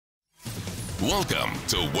Welcome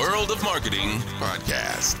to World of Marketing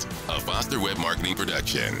Podcast, a Foster Web Marketing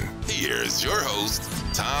production. Here's your host,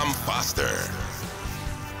 Tom Foster.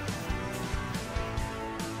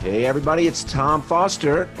 Hey everybody, it's Tom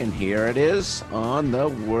Foster, and here it is on the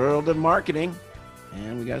World of Marketing.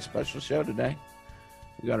 And we got a special show today.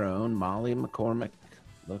 We got our own Molly McCormick.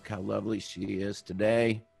 Look how lovely she is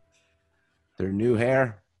today. Their new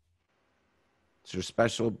hair. It's her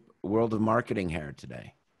special World of Marketing hair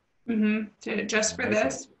today. Just for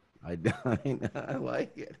this. I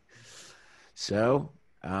like it. So,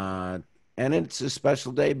 and it's a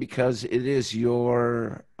special day because it is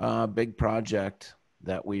your big project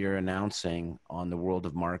that we are announcing on the World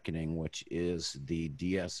of Marketing, which is the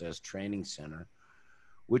DSS Training Center,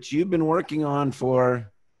 which you've been working on for a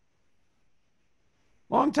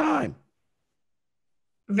long time.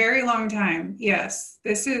 Very long time, yes.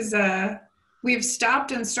 This is, we've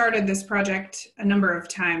stopped and started this project a number of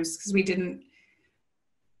times because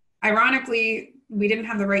ironically, we didn't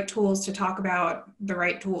have the right tools to talk about the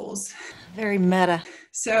right tools. Very meta.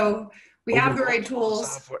 So we have the right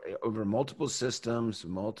tools. Software, over multiple systems,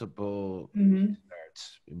 multiple,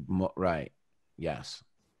 right, yes.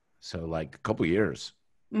 So like a couple years.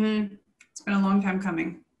 It's been a long time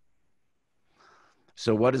coming.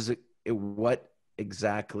 So what is it? What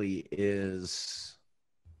exactly is,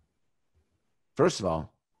 first of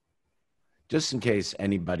all, just in case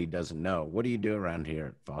anybody doesn't know, what do you do around here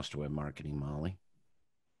at Foster Web Marketing, Molly?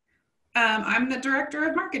 I'm the director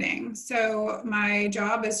of marketing. So my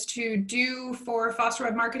job is to do for Foster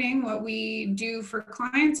Web Marketing what we do for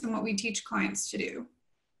clients and what we teach clients to do.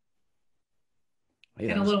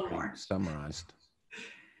 Yeah, and a little more. Summarized.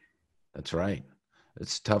 That's right.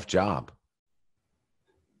 It's a tough job.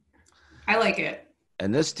 I like it.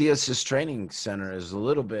 And this DSS Training Center is a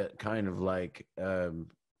little bit kind of like,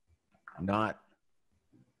 not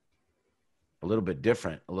a little bit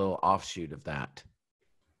different, a little offshoot of that.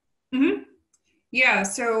 Yeah,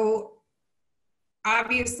 so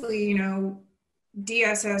obviously,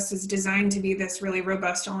 DSS is designed to be this really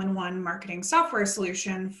robust all-in-one marketing software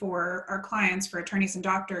solution for our clients, for attorneys and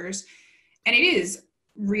doctors. And it is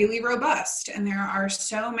really robust. And there are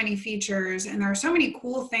so many features and there are so many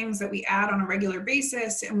cool things that we add on a regular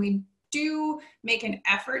basis. And we do make an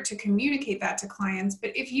effort to communicate that to clients.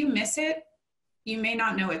 But if you miss it, you may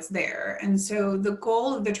not know it's there. And so the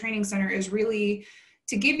goal of the training center is really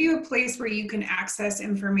to give you a place where you can access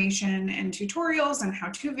information and tutorials and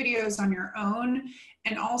how-to videos on your own,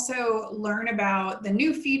 and also learn about the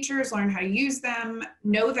new features, learn how to use them,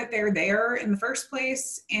 know that they're there in the first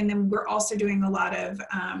place. And then we're also doing a lot of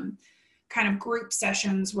kind of group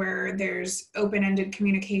sessions where there's open-ended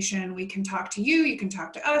communication. We can talk to you, you can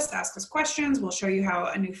talk to us, ask us questions. We'll show you how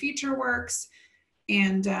a new feature works.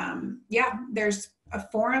 And there's a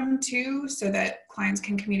forum too, so that clients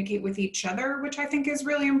can communicate with each other, which I think is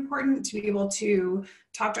really important, to be able to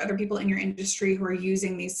talk to other people in your industry who are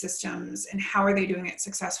using these systems and how are they doing it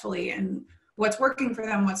successfully and what's working for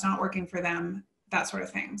them, what's not working for them, that sort of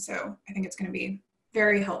thing. So I think it's going to be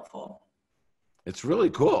very helpful. It's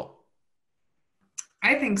really cool.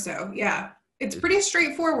 I think so. Yeah. It's pretty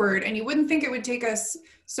straightforward, and you wouldn't think it would take us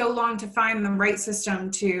so long to find the right system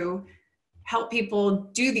to help people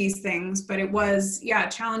do these things, but it was, a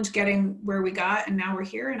challenge getting where we got, and now we're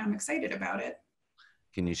here and I'm excited about it.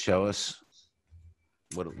 Can you show us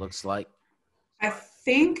what it looks like? I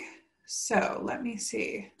think so. Let me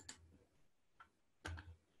see.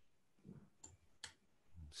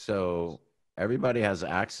 So everybody has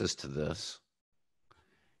access to this.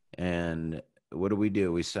 And what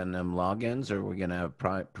do? We send them logins, or we're going to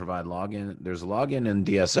provide login? There's a login in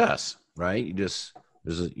DSS, right?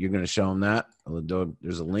 You're going to show them that?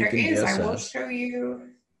 There's a link in DSS. I will show you,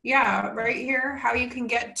 right here, how you can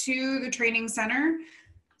get to the training center.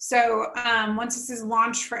 So once this is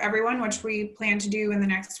launched for everyone, which we plan to do in the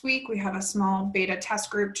next week, we have a small beta test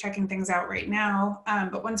group checking things out right now.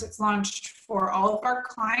 But once it's launched for all of our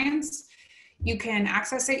clients, you can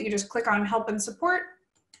access it. You just click on Help and Support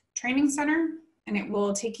Training Center, and it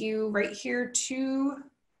will take you right here to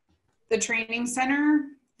the training center.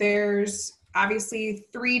 There's obviously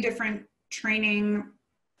 3 different training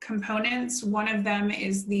components. One of them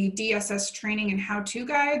is the DSS training and how-to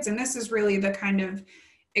guides. And this is really the kind of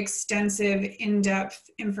extensive, in-depth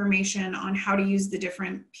information on how to use the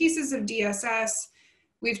different pieces of DSS.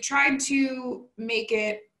 We've tried to make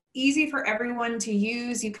it easy for everyone to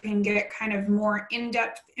use. You can get kind of more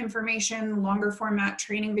in-depth information, longer format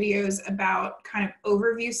training videos about kind of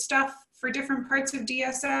overview stuff for different parts of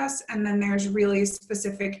DSS. And then there's really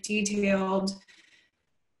specific, detailed,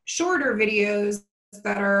 shorter videos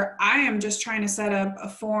that are, I am just trying to set up a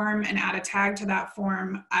form and add a tag to that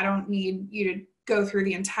form. I don't need you to go through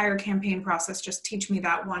the entire campaign process. Just teach me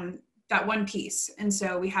that one piece. And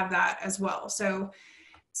so we have that as well. So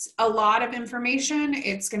it's a lot of information.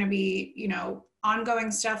 It's going to be, ongoing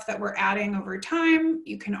stuff that we're adding over time.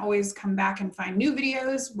 You can always come back and find new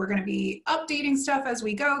videos. We're going to be updating stuff as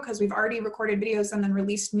we go because we've already recorded videos and then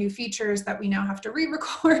released new features that we now have to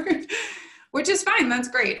re-record, which is fine. That's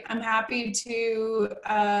great. I'm happy to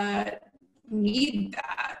need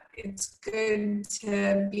that. It's good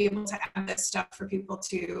to be able to add this stuff for people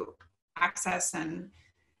to access and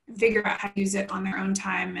figure out how to use it on their own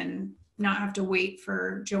time and not have to wait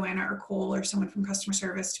for Joanna or Cole or someone from customer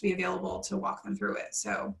service to be available to walk them through it.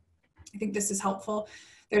 So I think this is helpful.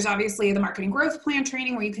 There's obviously the marketing growth plan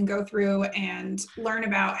training where you can go through and learn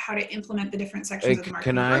about how to implement the different sections of the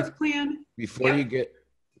marketing growth plan. Before you get,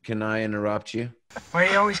 can I interrupt you? Why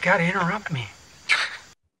you always got to interrupt me?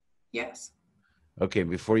 Yes. Okay,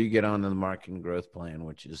 before you get on to the marketing growth plan,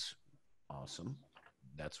 which is awesome.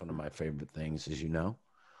 That's one of my favorite things, as you know.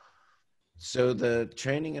 So the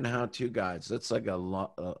training and how-to guides, that's like a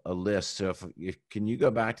list. So can you go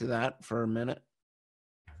back to that for a minute?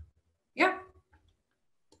 Yeah.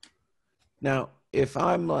 Now, if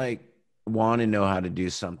I'm like, want to know how to do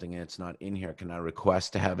something and it's not in here, can I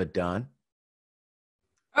request to have it done?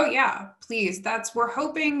 Oh yeah, please. We're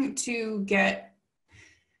hoping to get,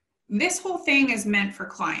 this whole thing is meant for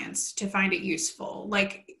clients to find it useful.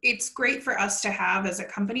 Like it's great for us to have as a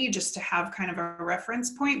company, just to have kind of a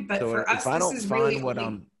reference point. But so for us, this is really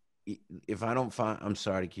if I don't find, I'm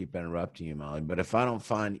sorry to keep interrupting you, Molly, but if I don't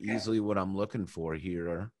find easily what I'm looking for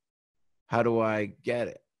here, how do I get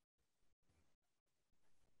it?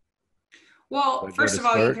 Well, first of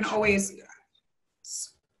all, you can always,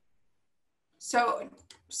 so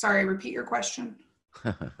sorry, repeat your question.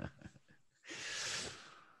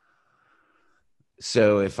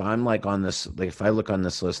 So if I'm like on this, like if I look on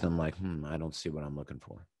this list, I'm like, I don't see what I'm looking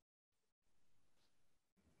for.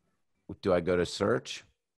 Do I go to search?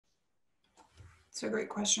 It's a great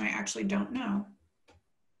question. I actually don't know.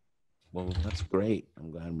 Well, that's great.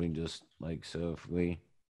 I'm glad we just like, so if we.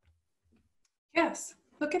 Yes,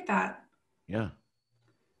 look at that. Yeah.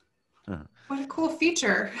 Huh. What a cool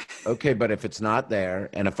feature. Okay, but if it's not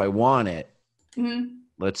there and if I want it,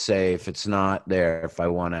 let's say if it's not there, if I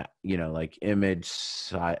want to, like image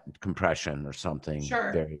compression or something.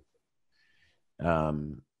 Sure.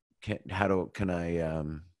 Can I,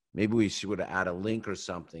 maybe we should add a link or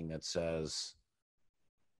something that says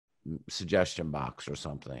suggestion box or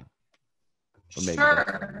something. Or maybe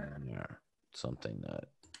something that.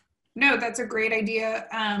 No, that's a great idea.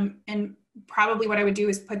 And probably what I would do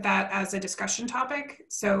is put that as a discussion topic.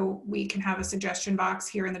 So we can have a suggestion box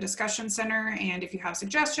here in the discussion center. And if you have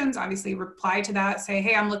suggestions, obviously reply to that. Say,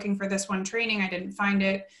 hey, I'm looking for this one training. I didn't find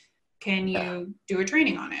it. Can you do a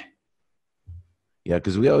training on it? Yeah,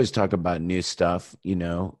 because we always talk about new stuff,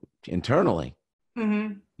 internally.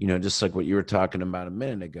 Mm-hmm. Just like what you were talking about a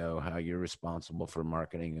minute ago, how you're responsible for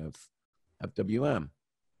marketing of FWM.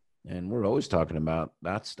 And we're always talking about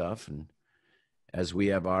that stuff. And as we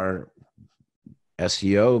have our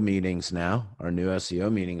SEO meetings now, our new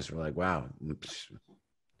SEO meetings, we're like, wow,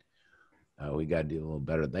 we got to do a little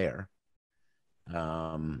better there.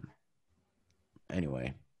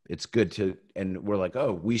 Anyway, it's good to, and we're like,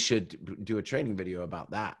 oh, we should do a training video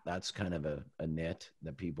about that. That's kind of a nit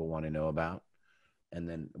that people want to know about. And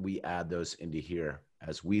then we add those into here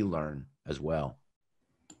as we learn as well.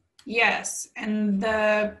 Yes. And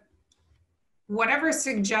whatever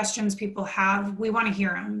suggestions people have, we want to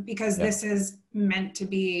hear them because this is meant to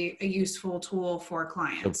be a useful tool for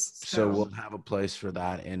clients. So we'll have a place for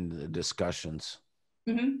that in the discussions.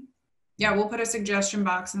 Mm-hmm. Yeah, we'll put a suggestion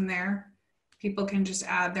box in there. People can just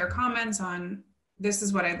add their comments on, this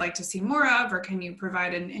is what I'd like to see more of, or can you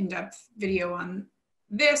provide an in-depth video on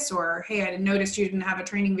this? Or, hey, I noticed you didn't have a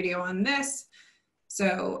training video on this.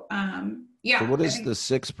 So, yeah. So what is the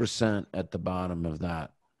 6% at the bottom of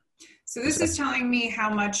that? So this is telling me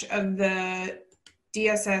how much of the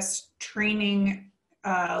DSS training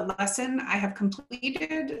lesson I have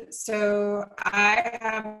completed. So I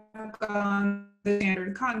have gone the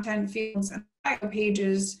standard content fields and bio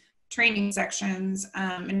pages, training sections,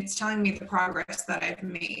 and it's telling me the progress that I've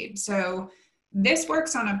made. So this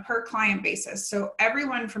works on a per client basis. So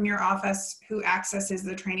everyone from your office who accesses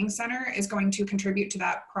the training center is going to contribute to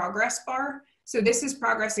that progress bar. So this is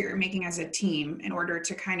progress that you're making as a team in order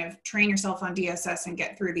to kind of train yourself on DSS and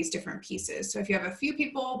get through these different pieces. So if you have a few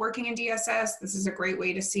people working in DSS, this is a great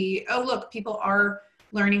way to see, oh, look, people are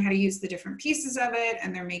learning how to use the different pieces of it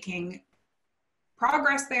and they're making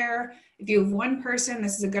progress there. if you have one person,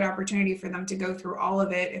 this is a good opportunity for them to go through all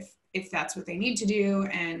of it if that's what they need to do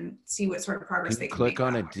and see what sort of progress they can make.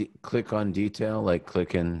 Click on detail, like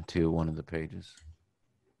click into one of the pages.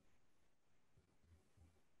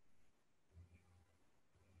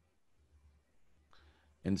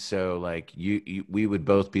 And so like we would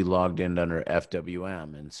both be logged in under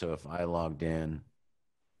FWM. And so if I logged in,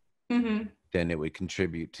 then it would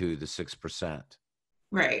contribute to the 6%.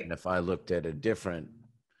 Right. And if I looked at a different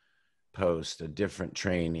post, a different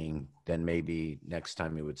training, then maybe next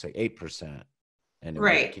time it would say 8%. And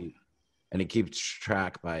it keeps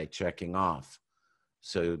track by checking off.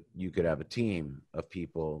 So you could have a team of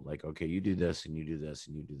people like, okay, you do this and you do this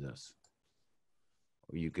and you do this.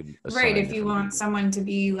 Or you could right. If you want someone to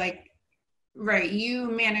be like, right,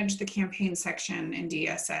 you manage the campaign section in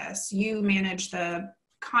DSS, you manage the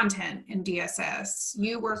content in DSS,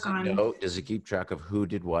 you work on. Does it keep track of who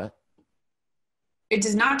did what? It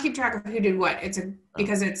does not keep track of who did what.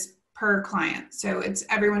 Because it's per client. So it's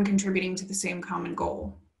everyone contributing to the same common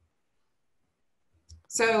goal.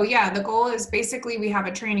 So yeah, the goal is basically we have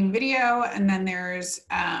a training video and then there's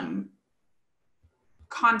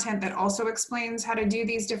content that also explains how to do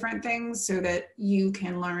these different things so that you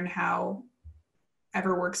can learn how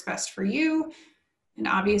ever works best for you. And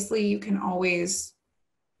obviously you can always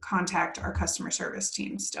contact our customer service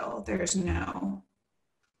team still. This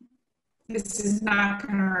is not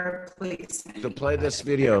going to replace anything. So play this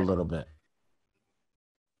video a little bit.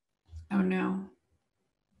 Oh no.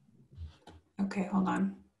 Okay, hold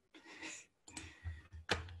on.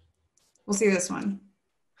 We'll see this one.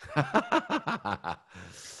 I'm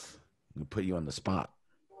gonna put you on the spot.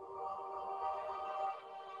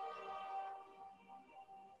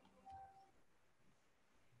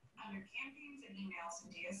 Under campaigns and emails in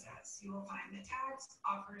DSS, you will find the tags,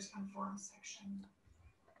 offers, and forms section.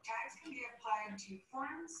 Tags can be applied to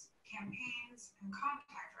forms, campaigns, and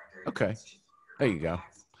contact records. Okay, there you go.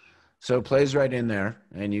 So it plays right in there,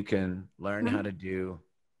 and you can learn how to do,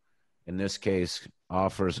 in this case,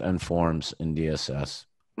 offers and forms in DSS.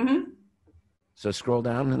 So scroll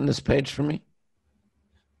down in this page for me.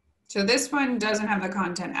 So this one doesn't have the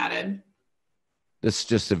content added. This is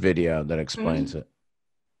just a video that explains it.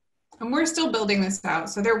 And we're still building this out.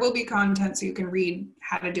 So there will be content so you can read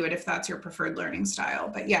how to do it if that's your preferred learning style.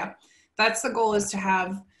 But yeah, that's the goal, is to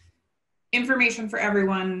have information for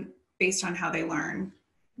everyone based on how they learn.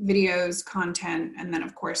 Videos, content, and then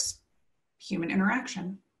of course, human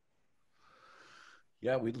interaction.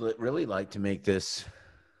 Yeah, we'd really like to make this,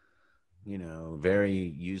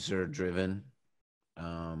 very user-driven.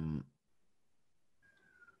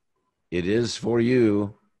 It is for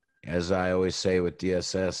you, as I always say with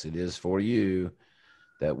DSS, it is for you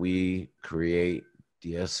that we create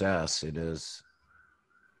DSS.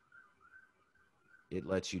 It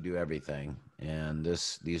lets you do everything. And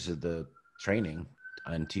these are the training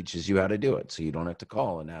and teaches you how to do it. So you don't have to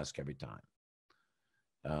call and ask every time.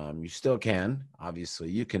 You still can,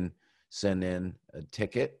 obviously. You can send in a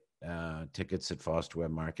ticket, tickets at Foster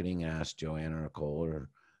Web Marketing, ask Joanna or Cole or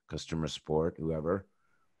customer support, whoever.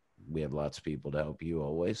 We have lots of people to help you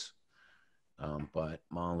always. But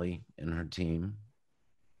Molly and her team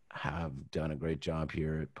have done a great job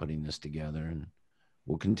here at putting this together, and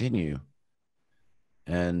we'll continue.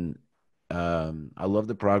 And I love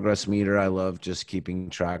the progress meter. I love just keeping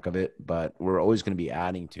track of it, but we're always going to be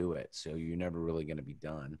adding to it. So you're never really going to be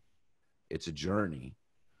done. It's a journey.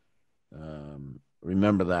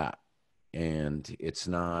 Remember that. And it's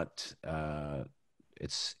not,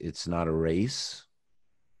 it's not a race.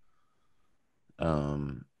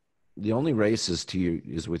 The only race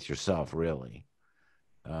is with yourself, really.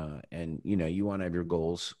 And you want to have your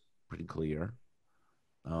goals pretty clear.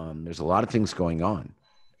 There's a lot of things going on.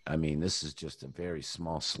 I mean, this is just a very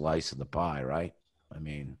small slice of the pie, right?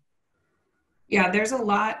 Yeah, there's a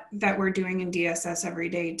lot that we're doing in DSS every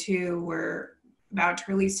day too. We're about to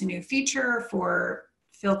release a new feature for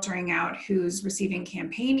filtering out who's receiving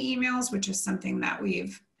campaign emails, which is something that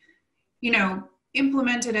we've,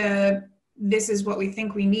 implemented this is what we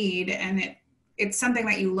think we need. And it's something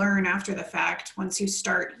that you learn after the fact once you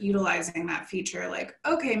start utilizing that feature, like,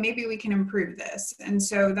 okay, maybe we can improve this. And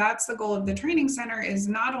so that's the goal of the training center, is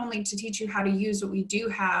not only to teach you how to use what we do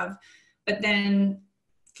have, but then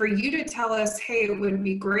for you to tell us, hey, it would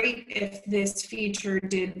be great if this feature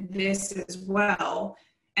did this as well.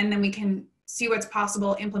 And then we can see what's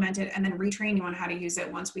possible, implement it, and then retrain you on how to use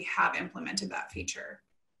it once we have implemented that feature.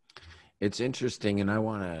 It's interesting. And I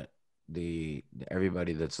want to,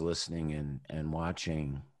 everybody that's listening and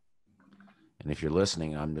watching, and if you're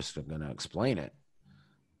listening, I'm just going to explain it.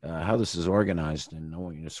 how this is organized. And I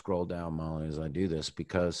want you to scroll down, Molly, as I do this,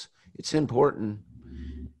 because it's important.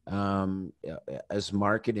 As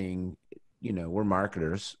marketing, we're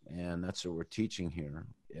marketers, and that's what we're teaching here.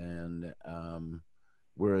 And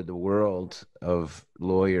we're the world of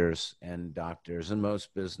lawyers and doctors, and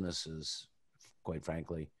most businesses, quite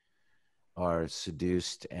frankly, are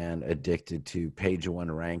seduced and addicted to page one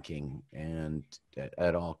ranking and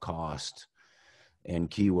at all cost, and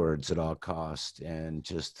keywords at all cost, and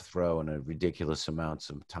just throw in a ridiculous amounts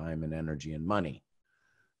of time and energy and money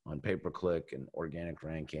on pay-per-click and organic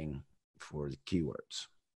ranking for the keywords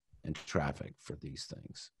and traffic for these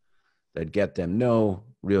things that get them no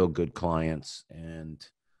real good clients, and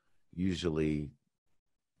usually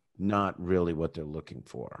not really what they're looking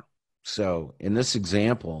for. So in this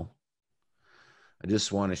example, I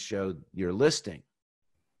just want to show your listing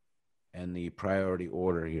and the priority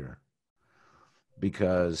order here,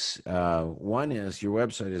 because one is your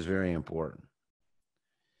website is very important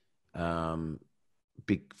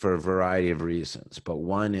for a variety of reasons. But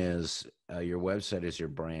one is your website is your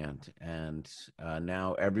brand, and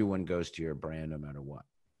now everyone goes to your brand no matter what.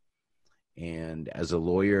 And as a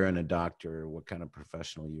lawyer and a doctor, what kind of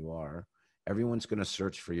professional you are, everyone's going to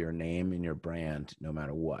search for your name and your brand no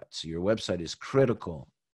matter what. So your website is critical.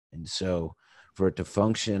 And so for it to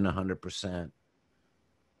function 100%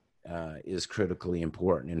 is critically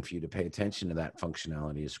important. And for you to pay attention to that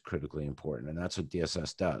functionality is critically important. And that's what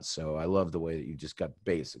DSS does. So I love the way that you just got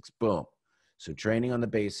basics. Boom. So training on the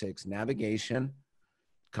basics, navigation,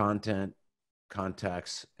 content,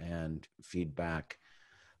 context, and feedback.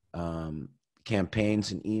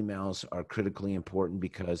 Campaigns and emails are critically important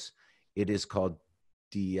because it is called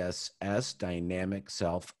DSS, dynamic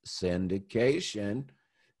self-syndication,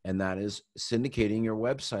 and that is syndicating your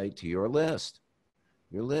website to your list.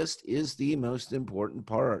 Your list is the most important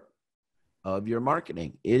part of your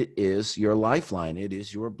marketing. It is your lifeline. It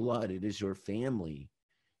is your blood. It is your family,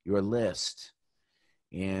 your list.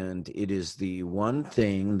 And it is the one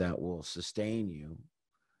thing that will sustain you.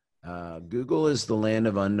 Google is the land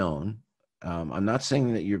of unknown. I'm not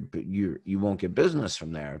saying that you won't get business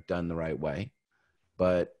from there done the right way,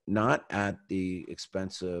 but not at the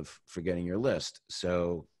expense of forgetting your list.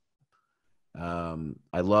 So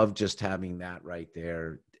I love just having that right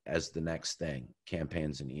there as the next thing,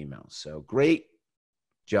 campaigns and emails. So great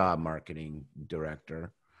job, marketing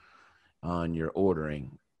director, on your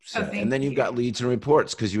ordering. So, and then you've got leads and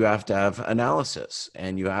reports, because you have to have analysis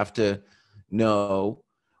and you have to know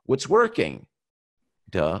what's working.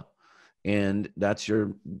 Duh. And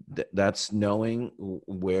that's knowing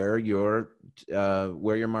where your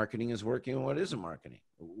marketing is working and what isn't working.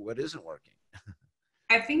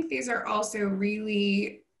 I think these are also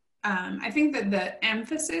really, I think that the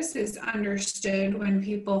emphasis is understood when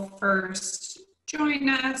people first join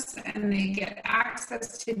us and they get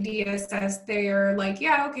access to DSS. They're like,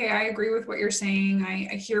 yeah, okay, I agree with what you're saying.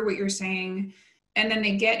 I hear what you're saying. And then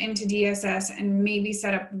they get into DSS and maybe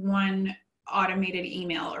set up one automated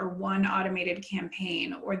email or one automated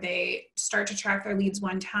campaign, or they start to track their leads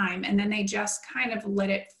one time, and then they just kind of let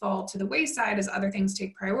it fall to the wayside as other things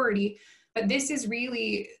take priority. But this is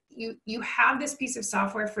really, you have this piece of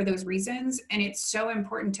software for those reasons, and it's so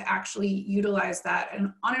important to actually utilize that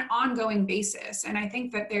on an ongoing basis. And I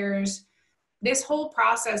think that there's this whole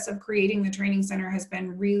process of creating the training center has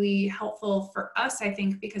been really helpful for us, I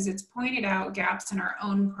think, because it's pointed out gaps in our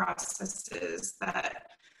own processes that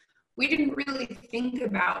we didn't really think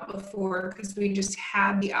about before, because we just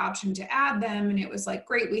had the option to add them. And it was like,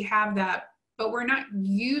 great, we have that, but we're not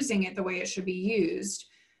using it the way it should be used.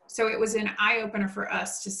 So it was an eye-opener for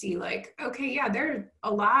us to see, like, okay, yeah, there are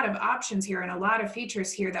a lot of options here and a lot of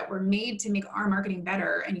features here that were made to make our marketing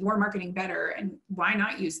better and your marketing better. And why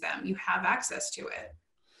not use them? You have access to it.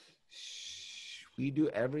 We do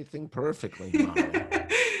everything perfectly, Molly.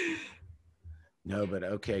 No, but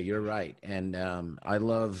okay, you're right. And I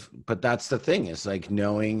love, but that's the thing, is like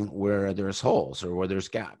knowing where there's holes or where there's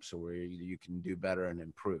gaps or where you can do better and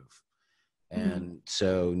improve. And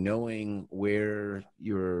so knowing where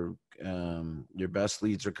your best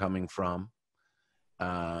leads are coming from,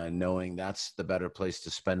 knowing that's the better place to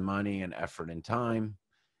spend money and effort and time.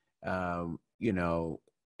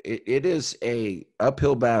 It is a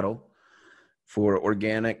uphill battle for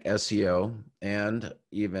organic SEO and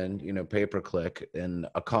even, pay-per-click and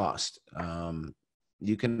a cost.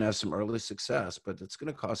 You can have some early success, but it's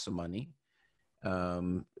going to cost some money.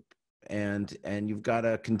 And you've got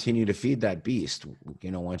to continue to feed that beast,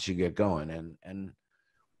 once you get going. And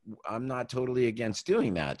I'm not totally against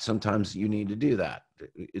doing that. Sometimes you need to do that.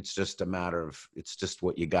 It's just a matter of, it's just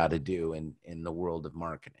what you got to do in the world of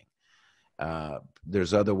marketing.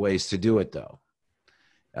 There's other ways to do it, though.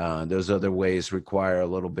 Those other ways require a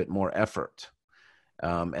little bit more effort.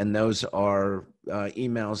 And those are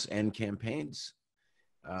emails and campaigns.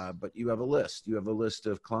 But you have a list. You have a list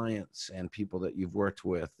of clients and people that you've worked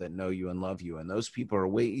with that know you and love you. And those people are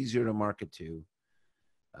way easier to market to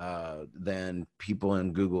than people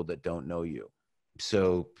in Google that don't know you.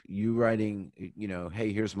 So you writing,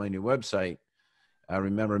 hey, here's my new website.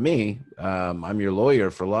 Remember me, I'm your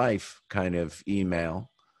lawyer for life kind of email,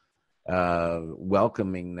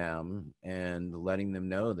 welcoming them and letting them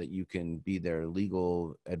know that you can be their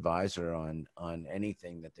legal advisor on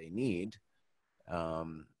anything that they need.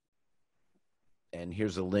 And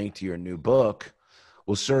here's a link to your new book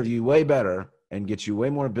will serve you way better and get you way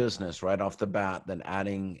more business right off the bat than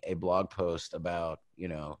adding a blog post about,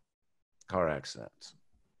 car accidents.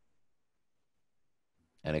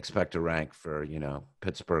 And expect to rank for,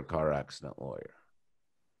 Pittsburgh car accident lawyer.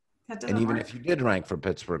 That doesn't And even work. if you did rank for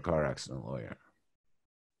Pittsburgh car accident lawyer,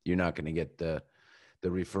 you're not going to get the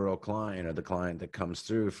referral client or the client that comes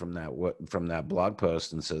through from that blog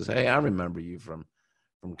post and says, hey, I remember you from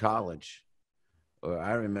college, or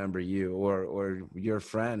I remember you, or your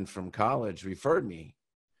friend from college referred me.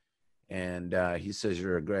 And he says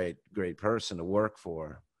you're a great person to work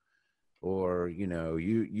for. Or,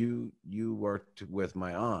 you worked with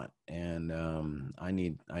my aunt and I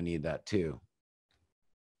need that too.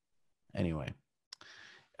 Anyway,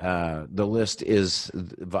 the list is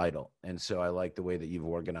vital. And so I like the way that you've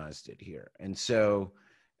organized it here. And so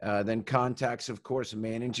then contacts, of course,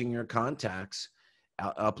 managing your contacts,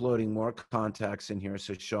 uploading more contacts in here.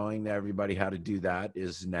 So showing everybody how to do that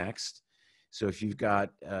is next. So if you've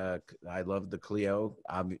got, I love the Clio.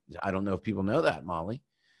 I don't know if people know that, Molly.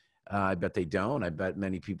 I bet they don't. I bet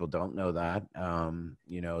many people don't know that,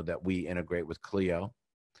 that we integrate with Clio.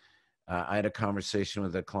 I had a conversation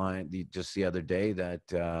with a client just the other day that,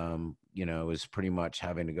 is pretty much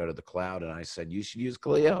having to go to the cloud. And I said, you should use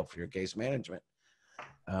Clio for your case management.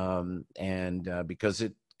 Because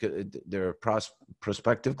they're a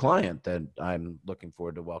prospective client that I'm looking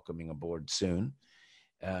forward to welcoming aboard soon.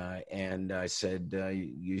 And I said,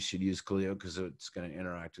 you should use Clio because it's going to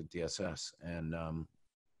interact with DSS. And,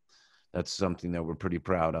 that's something that we're pretty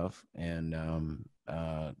proud of. And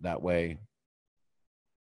that way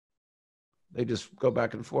they just go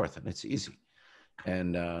back and forth and it's easy.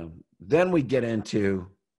 And then we get into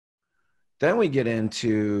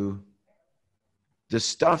the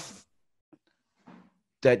stuff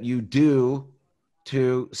that you do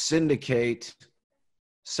to syndicate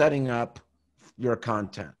setting up your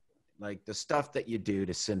content, like the stuff that you do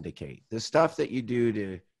to syndicate, the stuff that you do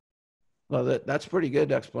to, well, that's pretty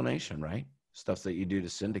good explanation, right? Stuff that you do to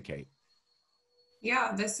syndicate.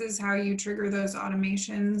 Yeah, this is how you trigger those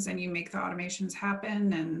automations and you make the automations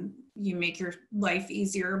happen and you make your life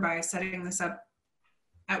easier by setting this up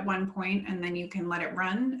at one point, and then you can let it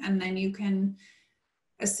run and then you can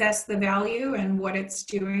assess the value and what it's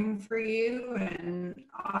doing for you and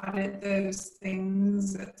audit those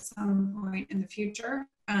things at some point in the future,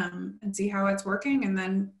 and see how it's working and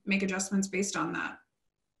then make adjustments based on that.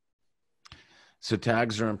 So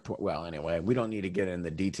tags are important. Well, anyway, we don't need to get in the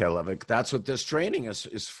detail of it. That's what this training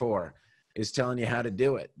is for, is telling you how to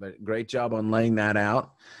do it. But great job on laying that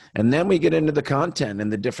out. And then we get into the content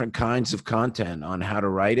and the different kinds of content on how to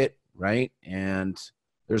write it, right? And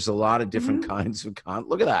there's a lot of different kinds of content.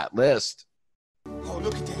 Look at that list. Oh,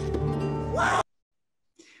 look at that. Wow.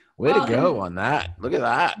 Way to go on that. Look at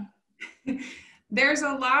that. There's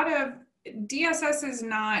a lot of, DSS is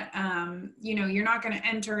not, you're not going to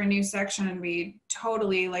enter a new section and be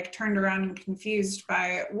totally like turned around and confused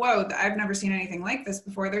by, whoa, I've never seen anything like this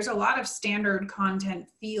before. There's a lot of standard content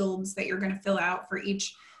fields that you're going to fill out for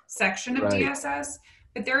each section of DSS,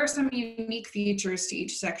 but there are some unique features to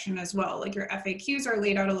each section as well. Like your FAQs are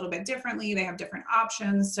laid out a little bit differently. They have different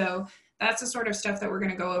options. So that's the sort of stuff that we're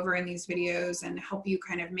going to go over in these videos and help you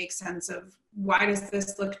kind of make sense of why does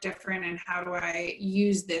this look different and how do I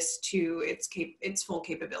use this to its full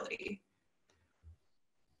capability.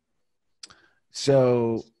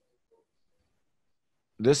 So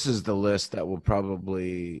this is the list that will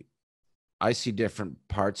probably, I see different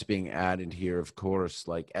parts being added here, of course,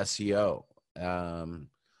 like SEO.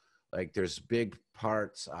 Like there's big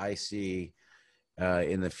parts I see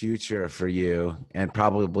in the future for you and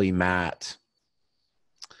probably Matt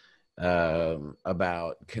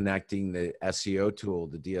about connecting the SEO tool,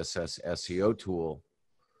 the DSS SEO tool,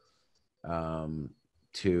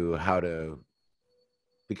 to how to,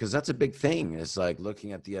 because that's a big thing. It's like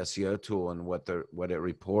looking at the SEO tool and what it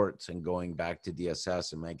reports and going back to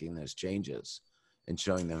DSS and making those changes and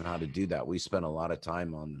showing them how to do that. We spent a lot of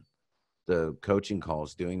time on the coaching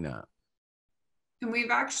calls doing that. And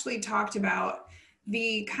we've actually talked about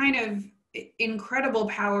the kind of incredible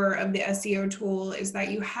power of the SEO tool is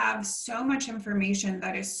that you have so much information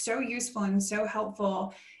that is so useful and so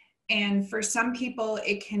helpful. And for some people,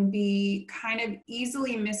 it can be kind of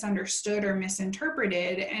easily misunderstood or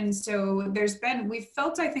misinterpreted. And so we've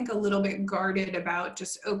felt, I think, a little bit guarded about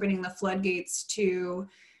just opening the floodgates to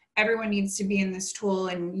everyone needs to be in this tool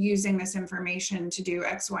and using this information to do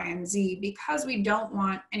X, Y, and Z, because we don't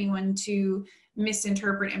want anyone to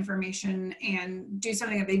misinterpret information and do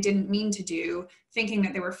something that they didn't mean to do, thinking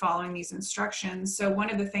that they were following these instructions. So one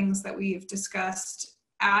of the things that we've discussed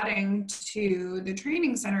adding to the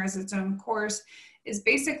training center as its own course is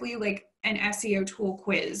basically like an SEO tool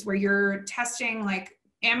quiz where you're testing, like,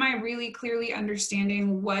 am I really clearly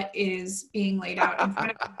understanding what is being laid out in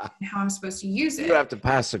front of me and how I'm supposed to use it? You have to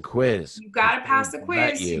pass a quiz. You got to pass the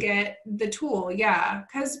quiz to get the tool. Yeah.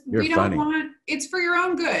 Because we don't want, it's for your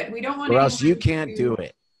own good. We don't want, or else you can't do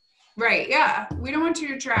it. Right. Yeah. We don't want you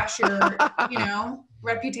to trash your,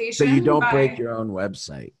 reputation. So you don't break your own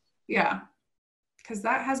website. Yeah. Because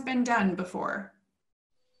that has been done before.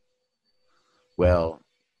 Well,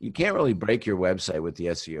 you can't really break your website with the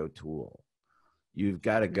SEO tool. You've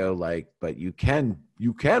got to go but you can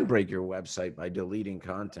break your website by deleting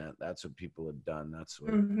content. That's what people have done. That's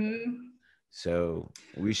what. Mm-hmm. So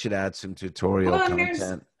we should add some tutorial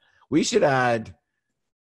content. We should add.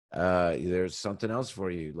 There's something else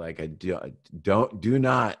for you. Like do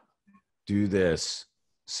not do this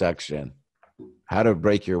section. How to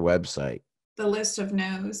break your website. The list of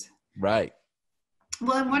no's. Right.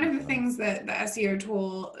 Well, and one of the things that the SEO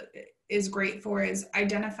tool is great for is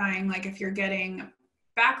identifying, like, if you're getting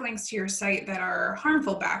backlinks to your site that are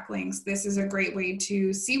harmful backlinks, this is a great way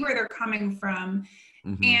to see where they're coming from.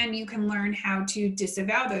 Mm-hmm. And you can learn how to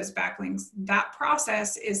disavow those backlinks. That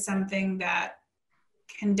process is something that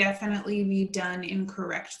can definitely be done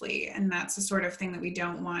incorrectly. And that's the sort of thing that we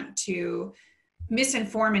don't want to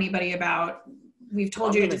misinform anybody about. We've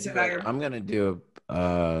told you to disavow your... I'm going to do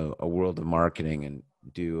a World of Marketing and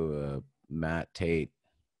do Matt Tate.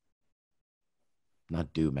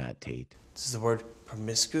 Not do Matt Tate. Does the word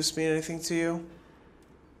promiscuous mean anything to you?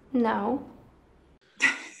 No.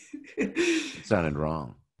 It sounded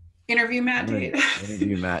wrong. Interview Matt Tate.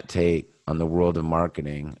 Interview Matt Tate on the World of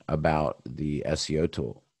Marketing about the SEO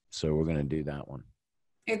tool. So we're going to do that one.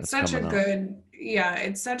 It's such a good,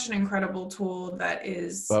 it's such an incredible tool that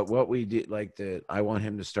is. But what we did, I want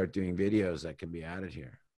him to start doing videos that can be added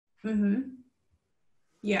here. Mm-hmm.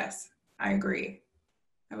 Yes, I agree.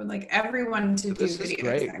 I would like everyone to do this videos. This is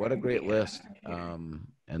great. What a great list. And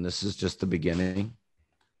this is just the beginning.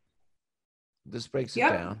 This breaks it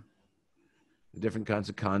down. The different kinds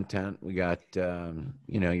of content. We got,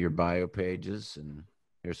 your bio pages. And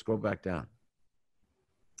here, scroll back down.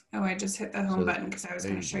 Oh, I just hit the home button because I was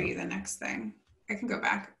going to show you the next thing. I can go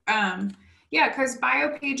back. Because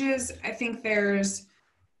bio pages, I think there's...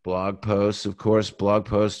 Blog posts, of course. Blog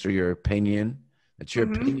posts are your opinion. That's your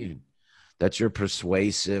opinion. That's your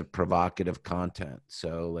persuasive, provocative content.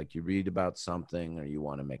 So like you read about something or you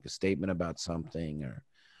want to make a statement about something or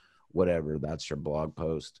whatever, that's your blog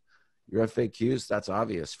post. Your FAQs, that's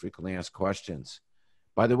obvious. Frequently asked questions.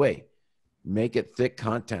 By the way, make it thick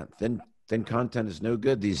content. Thin content is no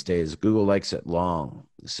good these days. Google likes it long.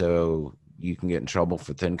 So you can get in trouble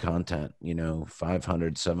for thin content,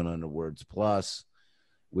 500, 700 words plus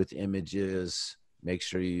with images. Make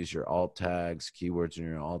sure you use your alt tags, keywords in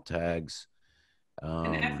your alt tags.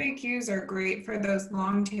 And FAQs are great for those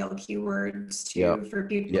long tail keywords too, for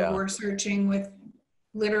people who are searching with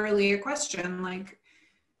literally a question like,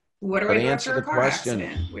 what do I do after a car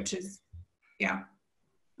accident? Which is,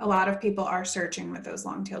 a lot of people are searching with those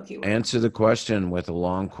long tail keywords. Answer the question with a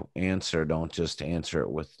long answer. Don't just answer it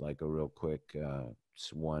with like a real quick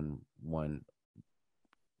one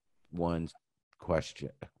question.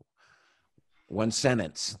 One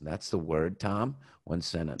sentence. That's the word, Tom. One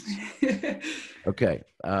sentence. Okay.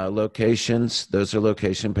 Locations. Those are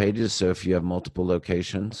location pages. So if you have multiple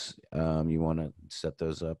locations, you want to set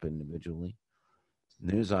those up individually.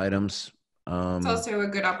 News items. It's also a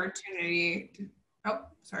good opportunity.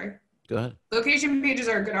 Sorry. Go ahead. Location pages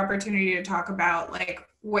are a good opportunity to talk about like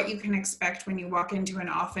what you can expect when you walk into an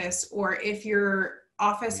office, or if your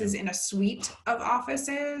office is in a suite of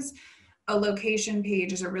offices, a location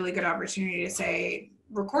page is a really good opportunity to say,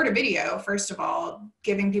 record a video, first of all,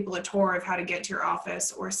 giving people a tour of how to get to your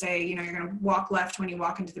office, or say, you're going to walk left when you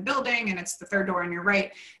walk into the building and it's the third door on your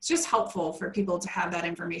right. It's just helpful for people to have that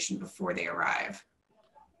information before they arrive.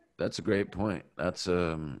 That's a great point. That's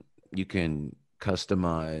you can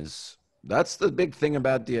customize That's the big thing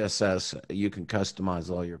about DSS. You can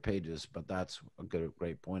customize all your pages, but that's a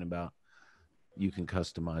great point about you can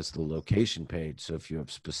customize the location page. So if you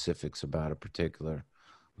have specifics about a particular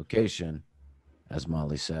location, as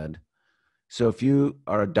Molly said. So if you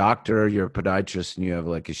are a doctor, you're a podiatrist, and you have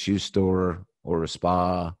like a shoe store or a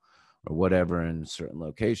spa or whatever in certain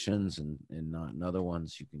locations and not in other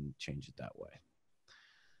ones, you can change it that way.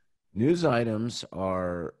 News items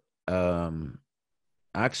are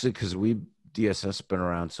actually, because DSS been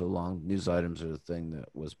around so long, news items are the thing that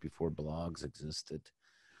was before blogs existed.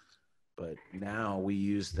 But now we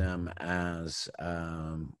use them as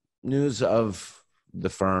news of the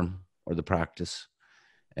firm or the practice.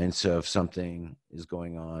 And so if something is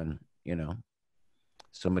going on,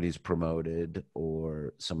 somebody's promoted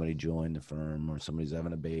or somebody joined the firm or somebody's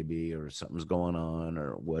having a baby or something's going on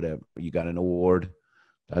or whatever, you got an award,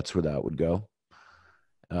 that's where that would go.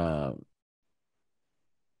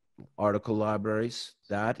 Article libraries,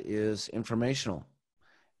 that is informational.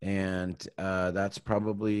 And that's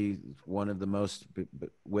probably one of the most,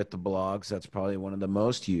 with the blogs, that's probably one of the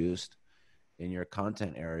most used in your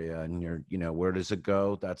content area. And where does it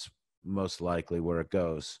go? That's most likely where it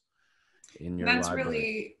goes in your That's library.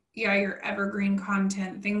 Really, your evergreen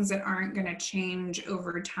content, things that aren't going to change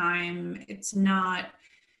over time. It's not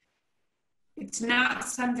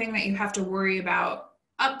something that you have to worry about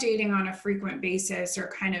updating on a frequent basis or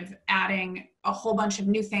kind of adding a whole bunch of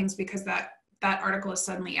new things because that article is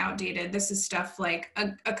suddenly outdated. This is stuff like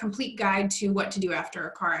a complete guide to what to do after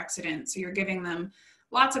a car accident. So you're giving them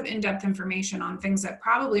lots of in-depth information on things that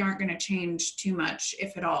probably aren't going to change too much,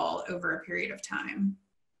 if at all, over a period of time.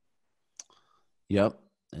 Yep.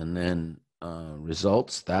 And then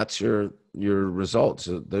results, that's your results.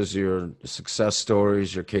 Those are your success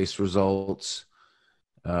stories, your case results,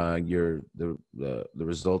 the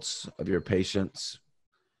results of your patients,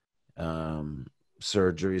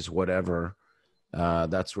 surgeries, whatever.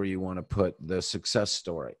 That's where you want to put the success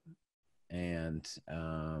story. And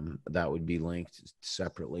that would be linked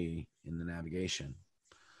separately in the navigation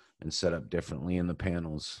and set up differently in the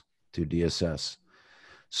panels to DSS.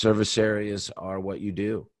 Service areas are what you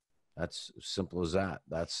do. That's simple as that.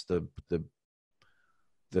 That's the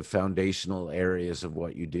foundational areas of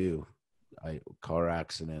what you do. Car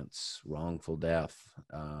accidents, wrongful death,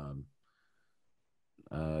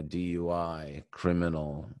 DUI,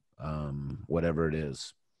 criminal, whatever it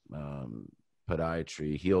is,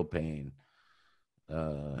 podiatry, heel pain,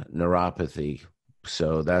 neuropathy.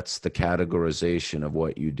 So that's the categorization of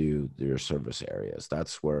what you do, your service areas.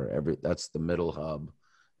 That's where that's the middle hub.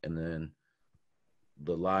 And then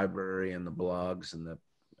the library and the blogs and the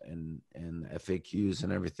FAQs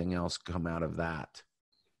and everything else come out of that.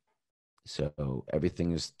 So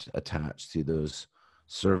everything is attached to those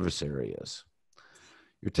service areas.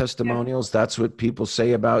 Your testimonials, that's what people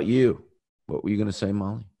say about you. What were you going to say,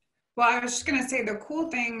 Molly? Well, I was just going to say the cool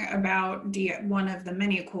thing about one of the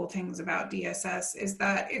many cool things about DSS is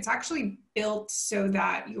that it's actually built so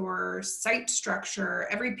that your site structure,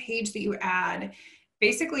 every page that you add,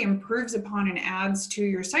 basically improves upon and adds to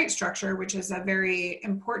your site structure, which is a very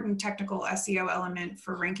important technical SEO element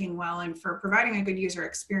for ranking well and for providing a good user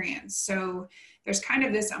experience. So there's kind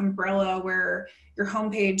of this umbrella where your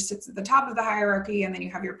homepage sits at the top of the hierarchy, and then you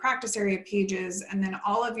have your practice area pages, and then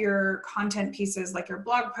all of your content pieces like your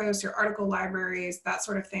blog posts, your article libraries, that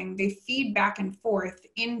sort of thing, they feed back and forth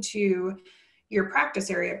into your practice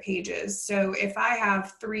area pages. So if I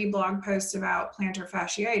have 3 blog posts about plantar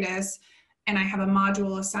fasciitis, and I have a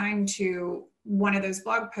module assigned to one of those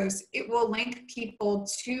blog posts, it will link people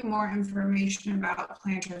to more information about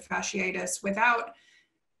plantar fasciitis without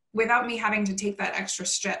me having to take that extra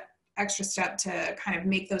step to kind of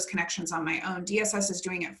make those connections on my own. DSS is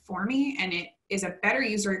doing it for me, and it is a better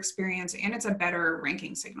user experience, and it's a better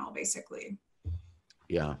ranking signal, basically.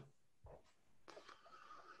 Yeah.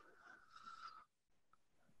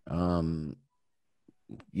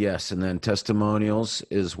 Yes, and then testimonials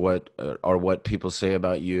is what people say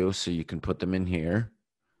about you, so you can put them in here.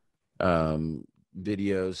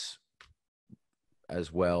 Videos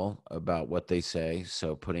as well about what they say,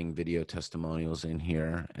 so putting video testimonials in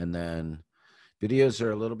here. And then videos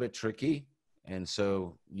are a little bit tricky, and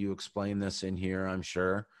so you explain this in here, I'm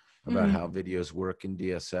sure, about how videos work in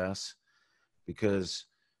DSS, because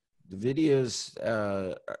the videos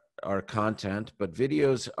are content, but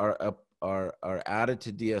videos are added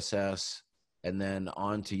to DSS and then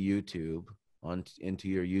onto YouTube, into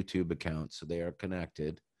your YouTube account. So they are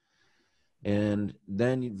connected. And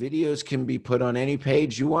then videos can be put on any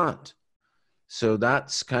page you want. So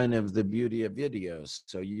that's kind of the beauty of videos.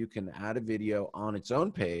 So you can add a video on its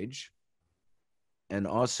own page and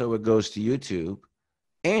also it goes to YouTube,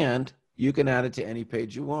 and you can add it to any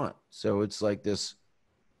page you want. So it's like this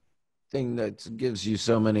thing that gives you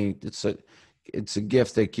so many, it's a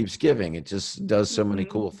gift that keeps giving. It just does so many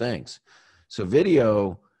cool things. So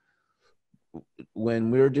video,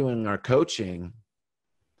 when we're doing our coaching,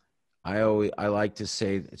 I like to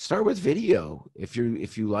say, start with video. If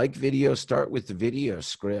you like video, start with the video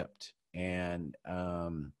script. And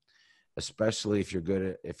especially if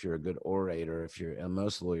you're a good orator, and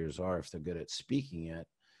most lawyers are, if they're good at speaking it,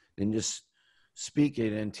 then just speak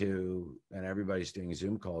it into, and everybody's doing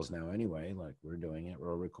Zoom calls now anyway, like we're doing it,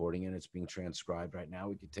 we're recording it, it's being transcribed right now.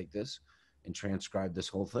 We could take this and transcribe this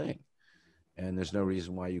whole thing. And there's no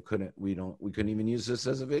reason why we couldn't even use this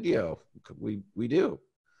as a video. We do.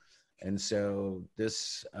 And so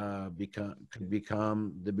this could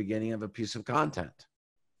become the beginning of a piece of content.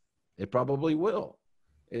 It probably will.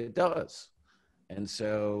 It does. And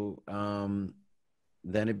so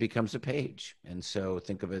then it becomes a page. And so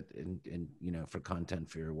think of it in for content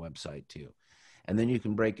for your website too. And then you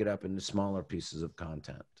can break it up into smaller pieces of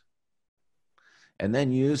content. And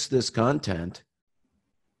then use this content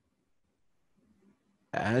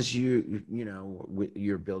as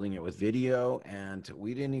you're building it with video. And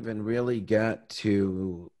we didn't even really get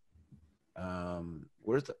to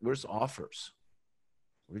where's offers?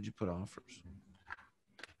 Where'd you put offers?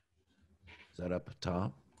 Is that up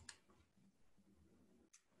top?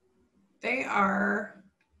 They are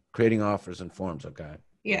creating offers and forms. Okay.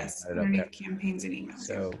 Yes, underneath campaigns and emails.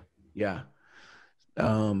 So yeah.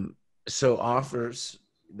 So offers,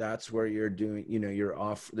 that's where you're doing, you're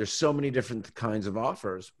off. There's so many different kinds of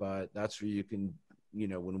offers, but that's where you can,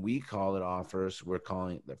 when we call it offers, we're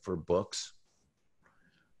calling it for books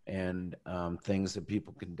and things that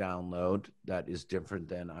people can download. That is different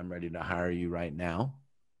than I'm ready to hire you right now.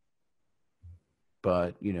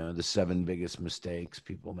 But, the 7 biggest mistakes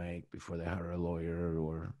people make before they hire a lawyer,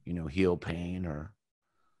 or, heel pain, or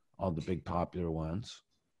all the big popular ones.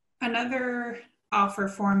 Another offer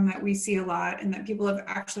form that we see a lot and that people have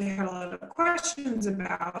actually had a lot of questions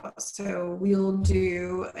about. So we'll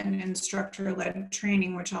do an instructor-led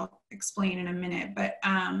training, which I'll explain in a minute, but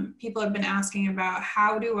people have been asking about,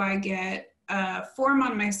 how do I get a form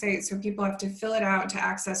on my site so people have to fill it out to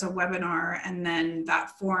access a webinar, and then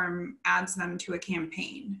that form adds them to a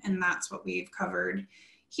campaign. And that's what we've covered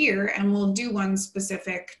here, and we'll do one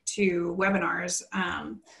specific to webinars.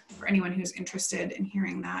 For anyone who's interested in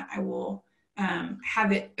hearing that, I will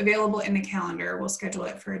have it available in the calendar. We'll schedule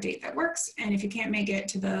it for a date that works. And if you can't make it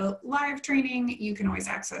to the live training, you can always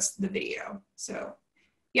access the video. So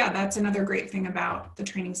yeah, that's another great thing about the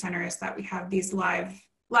training center, is that we have these live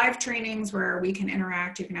trainings where we can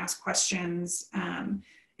interact, you can ask questions. And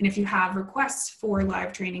if you have requests for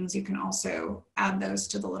live trainings, you can also add those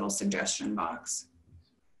to the little suggestion box.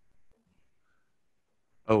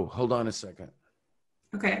 Oh, hold on a second.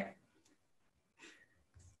 Okay.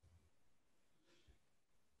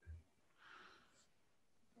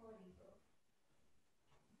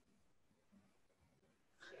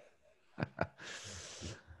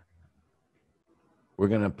 We're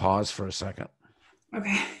going to pause for a second.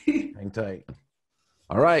 Okay. Hang tight.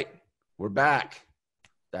 All right. We're back.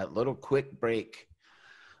 That little quick break.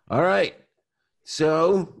 All right.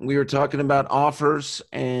 So we were talking about offers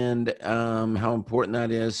and how important that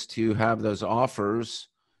is to have those offers,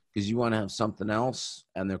 because you want to have something else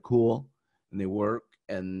and they're cool and they work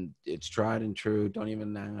and it's tried and true. Don't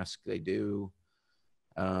even ask. They do.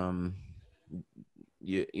 The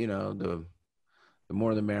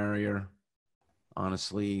more the merrier.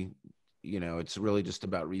 Honestly, it's really just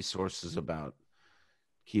about resources, about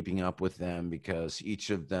keeping up with them, because each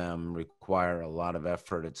of them require a lot of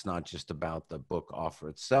effort. It's not just about the book offer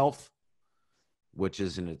itself, which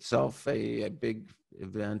is in itself a big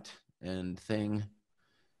event and thing.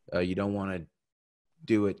 You don't want to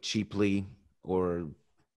do it cheaply, or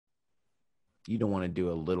you don't want to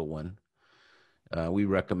do a little one. We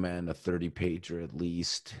recommend a 30-pager at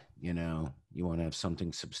least. You want to have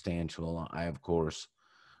something substantial. I, of course,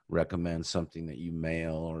 recommend something that you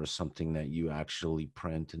mail or something that you actually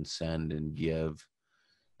print and send and give.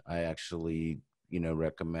 I actually,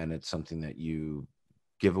 recommend it's something that you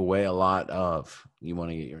give away a lot of. You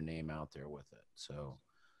want to get your name out there with it. So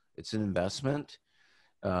it's an investment.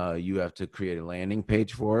 You have to create a landing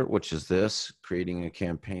page for it, which is this, creating a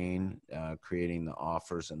campaign, creating the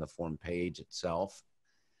offers and the form page itself,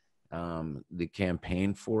 the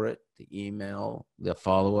campaign for it, the email, the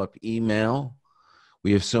follow-up email.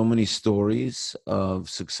 We have so many stories of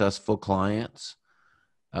successful clients,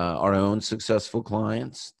 our own successful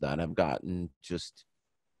clients that have gotten just,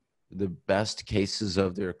 the best cases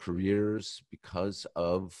of their careers because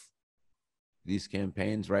of these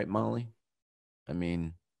campaigns, right, Molly? I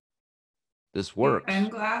mean, this works.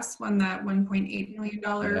 Glass won that $1.8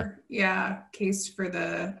 million case for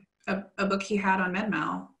a book he had on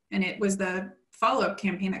MedMal, and it was the follow-up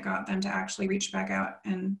campaign that got them to actually reach back out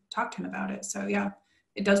and talk to him about it. So yeah,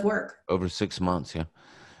 it does work. Over 6 months, yeah.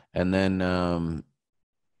 And then,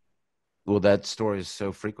 well, that story is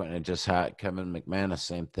so frequent. It just had Kevin McManus,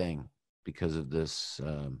 same thing, because of this,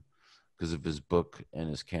 because of his book and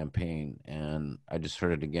his campaign. And I just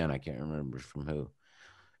heard it again. I can't remember from who,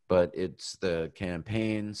 but it's the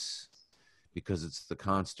campaigns, because it's the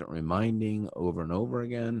constant reminding over and over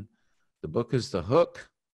again. The book is the hook.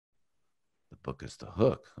 The book is the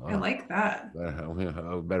hook. Oh, I like that.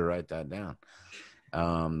 I better write that down.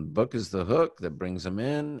 Book is the hook that brings them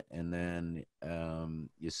in, and then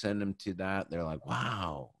you send them to that. They're like,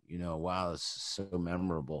 wow, wow, this is so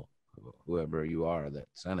memorable, whoever you are that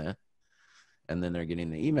sent it. And then they're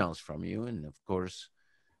getting the emails from you. And of course,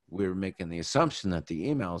 we're making the assumption that the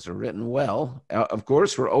emails are written well. Of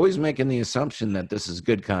course, we're always making the assumption that this is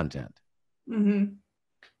good content. Mm-hmm.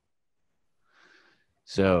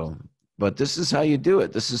 So, but this is how you do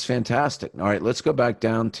it. This is fantastic. All right, let's go back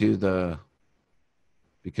down to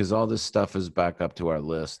because all this stuff is back up to our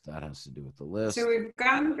list. That has to do with the list. So we've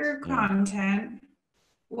gotten through content.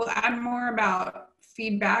 We'll add more about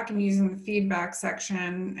feedback and using the feedback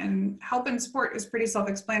section, and help and support is pretty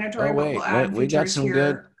self-explanatory. Oh, wait, we'll add we got some here.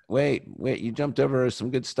 good. Wait, you jumped over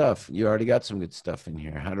some good stuff. You already got some good stuff in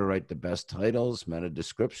here. How to write the best titles, meta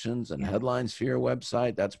descriptions, and headlines for your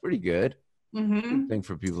website. That's pretty good. Good thing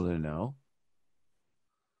for people to know.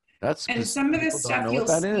 And some of this stuff you'll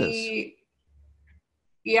see.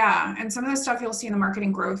 Yeah, and some of the stuff you'll see in the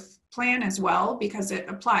marketing growth plan as well, because it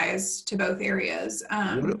applies to both areas.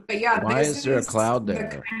 But yeah, why is there a cloud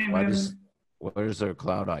there? Why is there a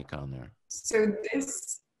cloud icon there? So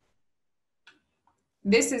this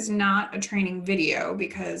is not a training video,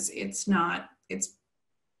 because it's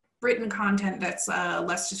written content that's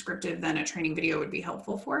less descriptive than a training video would be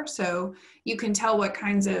helpful for. So you can tell what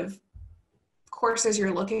kinds of courses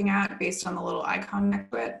you're looking at based on the little icon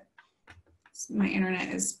next to it. My internet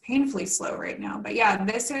is painfully slow right now, but yeah,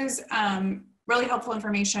 this is really helpful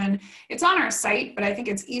information. It's on our site, but I think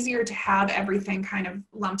it's easier to have everything kind of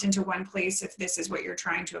lumped into one place if this is what you're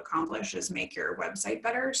trying to accomplish, is make your website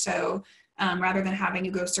better. So rather than having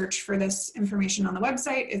you go search for this information on the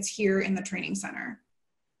website, it's here in the training center.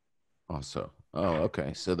 Also,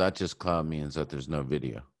 okay. So that just cloud means that there's no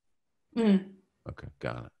video. Okay,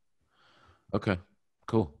 got it. Okay,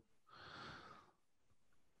 cool.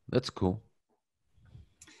 That's cool.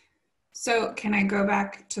 So can I go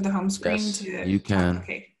back to the home screen? Yes, you can.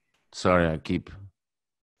 Okay. Sorry, I keep.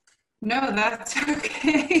 No, that's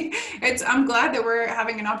okay. I'm glad that we're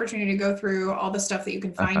having an opportunity to go through all the stuff that you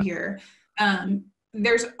can find here.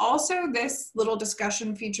 There's also this little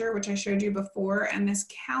discussion feature, which I showed you before, and this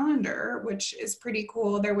calendar, which is pretty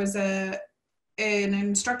cool. There was an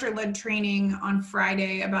instructor-led training on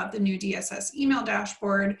Friday about the new DSS email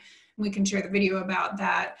dashboard, and we can share the video about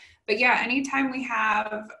that. But yeah, anytime we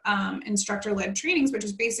have instructor-led trainings, which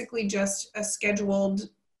is basically just a scheduled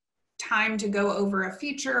time to go over a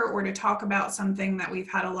feature or to talk about something that we've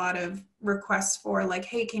had a lot of requests for, like,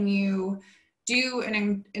 hey, can you do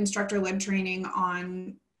an instructor-led training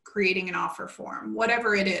on creating an offer form?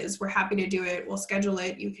 Whatever it is, we're happy to do it. We'll schedule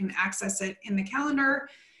it. You can access it in the calendar,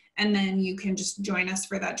 and then you can just join us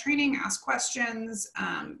for that training, ask questions,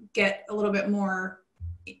 get a little bit more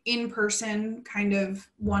in-person kind of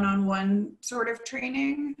one-on-one sort of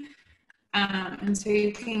training. And so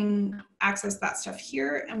you can access that stuff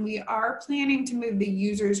here. And we are planning to move the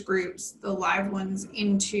users groups, the live ones,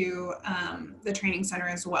 into the training center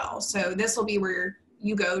as well. So this will be where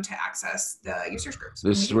you go to access the users groups.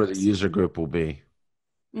 This is where the user group will be.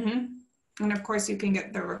 And of course you can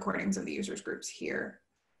get the recordings of the users groups here.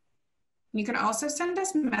 You can also send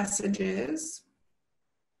us messages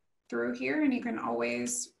through here, and you can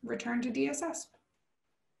always return to DSS.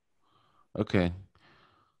 Okay.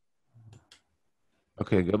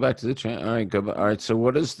 Okay, go back to the channel. All right, go back. All right, so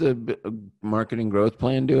what does the marketing growth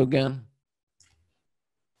plan do again?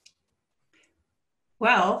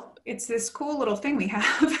 Well, it's this cool little thing we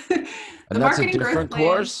have. And that's a different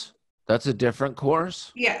course? That's a different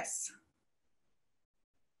course? Yes.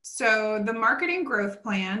 So the marketing growth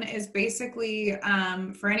plan is basically,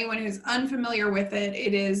 for anyone who's unfamiliar with it,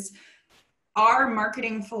 it is our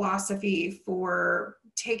marketing philosophy for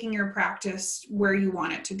taking your practice where you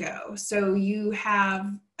want it to go. So you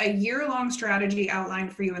have a year-long strategy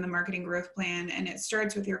outlined for you in the marketing growth plan, and it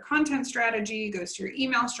starts with your content strategy, goes to your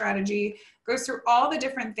email strategy, goes through all the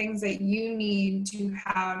different things that you need to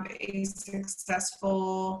have a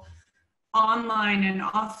successful online and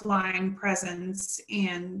offline presence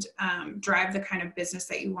and drive the kind of business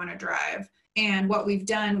that you want to drive. And what we've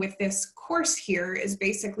done with this course here is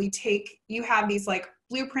basically you have these like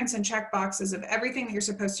blueprints and check boxes of everything that you're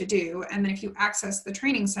supposed to do. And then if you access the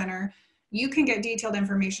training center, you can get detailed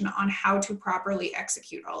information on how to properly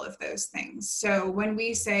execute all of those things. So when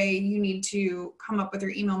we say you need to come up with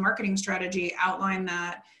your email marketing strategy, outline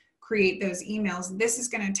that, create those emails, this is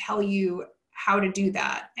going to tell you how to do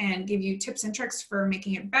that and give you tips and tricks for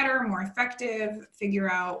making it better, more effective,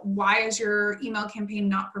 figure out why is your email campaign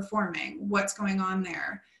not performing, what's going on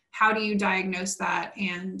there, how do you diagnose that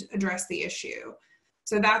and address the issue.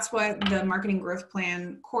 So that's what the marketing growth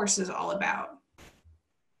plan course is all about.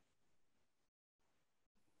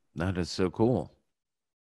 That is so cool.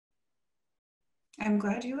 I'm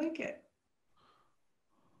glad you like it.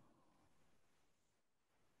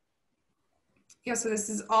 Yeah, so this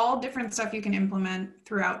is all different stuff you can implement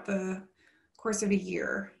throughout the course of a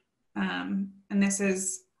year. And this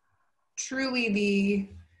is truly the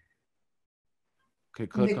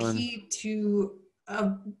key to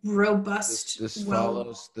a robust. This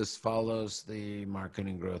follows the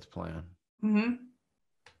marketing growth plan. Mm-hmm.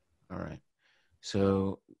 All right.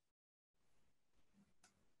 So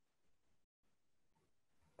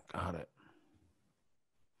got it.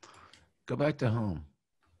 Go back to home.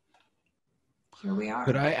 Here we are.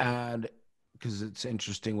 Could I add, because it's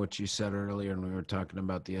interesting what you said earlier when we were talking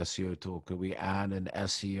about the SEO tool, could we add an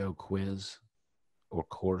SEO quiz or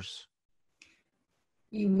course?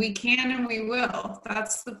 We can and we will.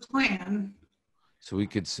 That's the plan. So we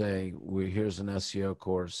could say, here's an SEO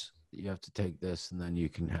course. You have to take this, and then you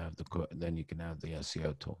can have the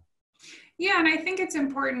SEO tool. Yeah, and I think it's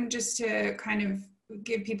important just to kind of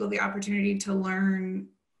give people the opportunity to learn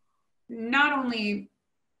not only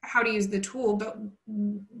how to use the tool, but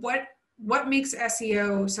what makes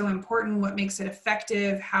SEO so important? What makes it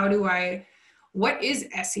effective? What is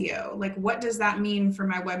SEO? Like, what does that mean for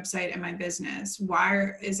my website and my business?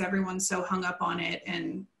 Why is everyone so hung up on it?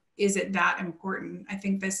 And is it that important? I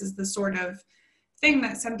think this is the sort of thing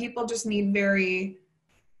that some people just need very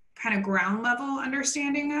kind of ground level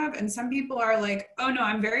understanding of. And some people are like, oh no,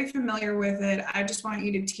 I'm very familiar with it. I just want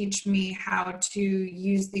you to teach me how to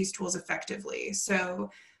use these tools effectively. So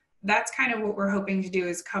that's kind of what we're hoping to do,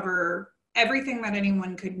 is cover everything that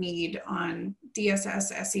anyone could need on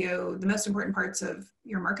DSS, SEO, the most important parts of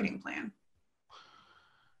your marketing plan.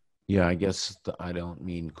 Yeah, I guess I don't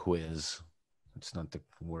mean quiz. It's not the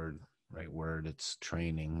right word. It's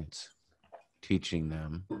training. It's teaching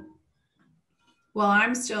them. Well,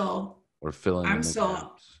 I'm still gaps.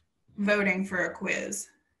 Voting for a quiz.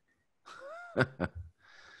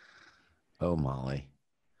 Oh, Molly.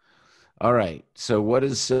 All right. So what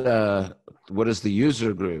is the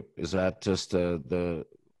user group? Is that just the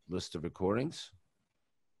list of recordings?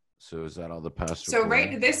 So is that all the past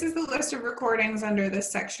recordings? This is the list of recordings under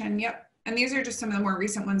this section. Yep. And these are just some of the more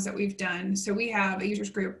recent ones that we've done. So we have a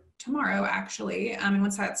users group tomorrow, actually. And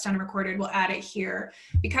once that's done and recorded, we'll add it here.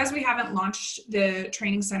 Because we haven't launched the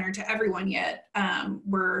training center to everyone yet,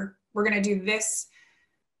 we're going to do this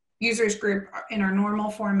users group in our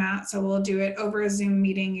normal format. So we'll do it over a Zoom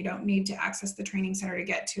meeting. You don't need to access the training center to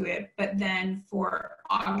get to it. But then for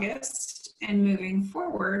August and moving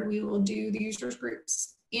forward, we will do the users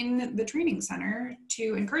groups in the training center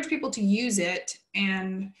to encourage people to use it.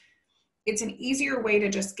 And it's an easier way to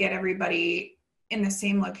just get everybody in the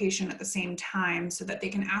same location at the same time so that they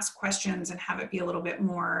can ask questions and have it be a little bit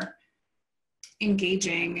more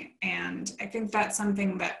engaging. And I think that's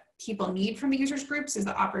something that people need from the users groups, is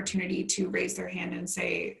the opportunity to raise their hand and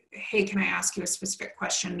say, hey, can I ask you a specific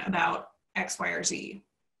question about X, Y, or Z?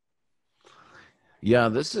 Yeah,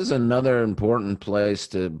 this is another important place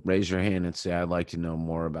to raise your hand and say, I'd like to know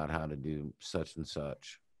more about how to do such and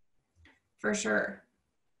such. For sure.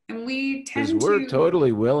 And we tend to... Because we're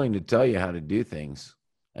totally willing to tell you how to do things.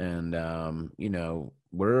 And, all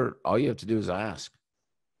you have to do is ask.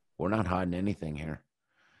 We're not hiding anything here.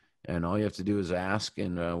 And all you have to do is ask,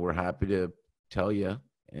 and we're happy to tell you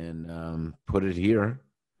and put it here.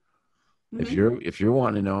 Mm-hmm. If you're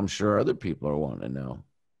wanting to know, I'm sure other people are wanting to know.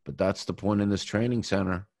 But that's the point in this training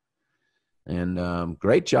center. And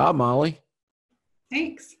great job, Molly.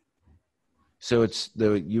 Thanks. So it's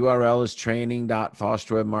the URL is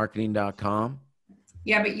training.fosterwebmarketing.com.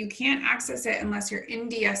 Yeah, but you can't access it unless you're in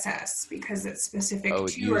DSS because it's specific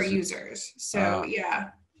to our users. So yeah,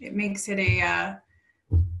 it makes it a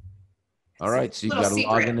all right, so you little got to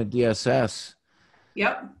log secret. into DSS.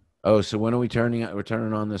 Yep. Oh, so when are we turning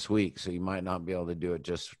on this week? So you might not be able to do it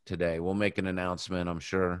just today. We'll make an announcement, I'm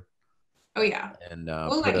sure. Oh yeah. And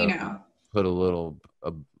we'll let you know. Put a little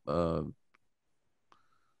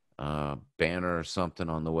banner or something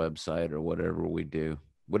on the website or whatever we do.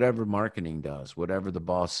 Whatever marketing does, whatever the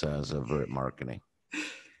boss says over at marketing.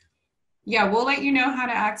 Yeah, we'll let you know how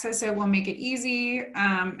to access it. We'll make it easy.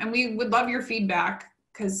 And we would love your feedback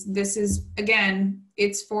because this is, again,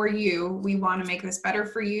 it's for you. We want to make this better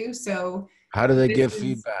for you. So how do they give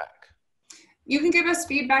feedback? You can give us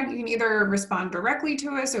feedback. You can either respond directly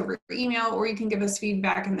to us over email, or you can give us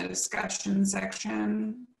feedback in the discussion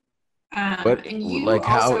section. But and you like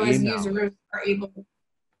also, how as email? users, are able.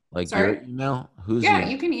 Like Sorry? your email? Who's Yeah, email?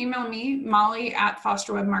 you can email me,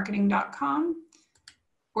 molly@fosterwebmarketing.com,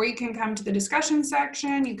 or you can come to the discussion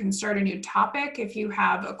section. You can start a new topic if you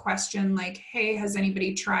have a question like, hey, has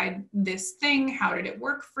anybody tried this thing? How did it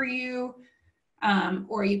work for you?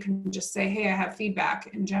 Or you can just say, hey, I have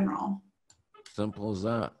feedback in general. Simple as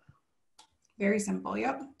that. Very simple,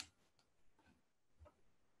 yep.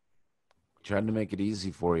 Trying to make it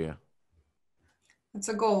easy for you. That's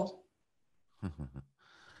a goal.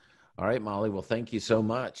 All right, Molly. Well, thank you so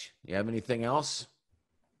much. You have anything else?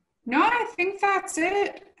 No, I think that's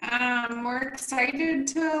it. We're excited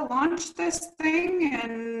to launch this thing,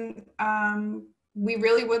 and we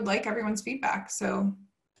really would like everyone's feedback. So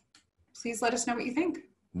please let us know what you think.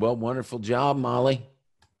 Well, wonderful job, Molly.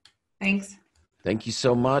 Thanks. Thank you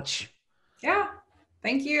so much. Yeah,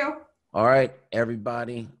 thank you. All right,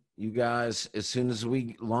 everybody. You guys, as soon as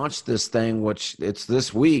we launch this thing, which it's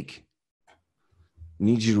this week,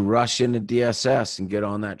 need you to rush into DSS and get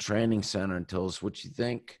on that training center and tell us what you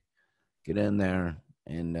think. Get in there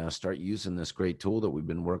and start using this great tool that we've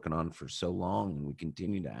been working on for so long, and we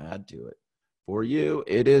continue to add to it. For you,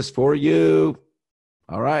 it is for you.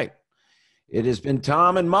 All right. It has been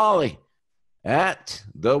Tom and Molly at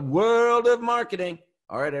the World of Marketing.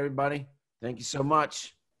 All right, everybody. Thank you so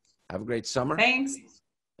much. Have a great summer. Thanks.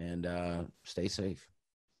 And stay safe.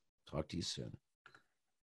 Talk to you soon.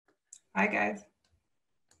 Bye, guys.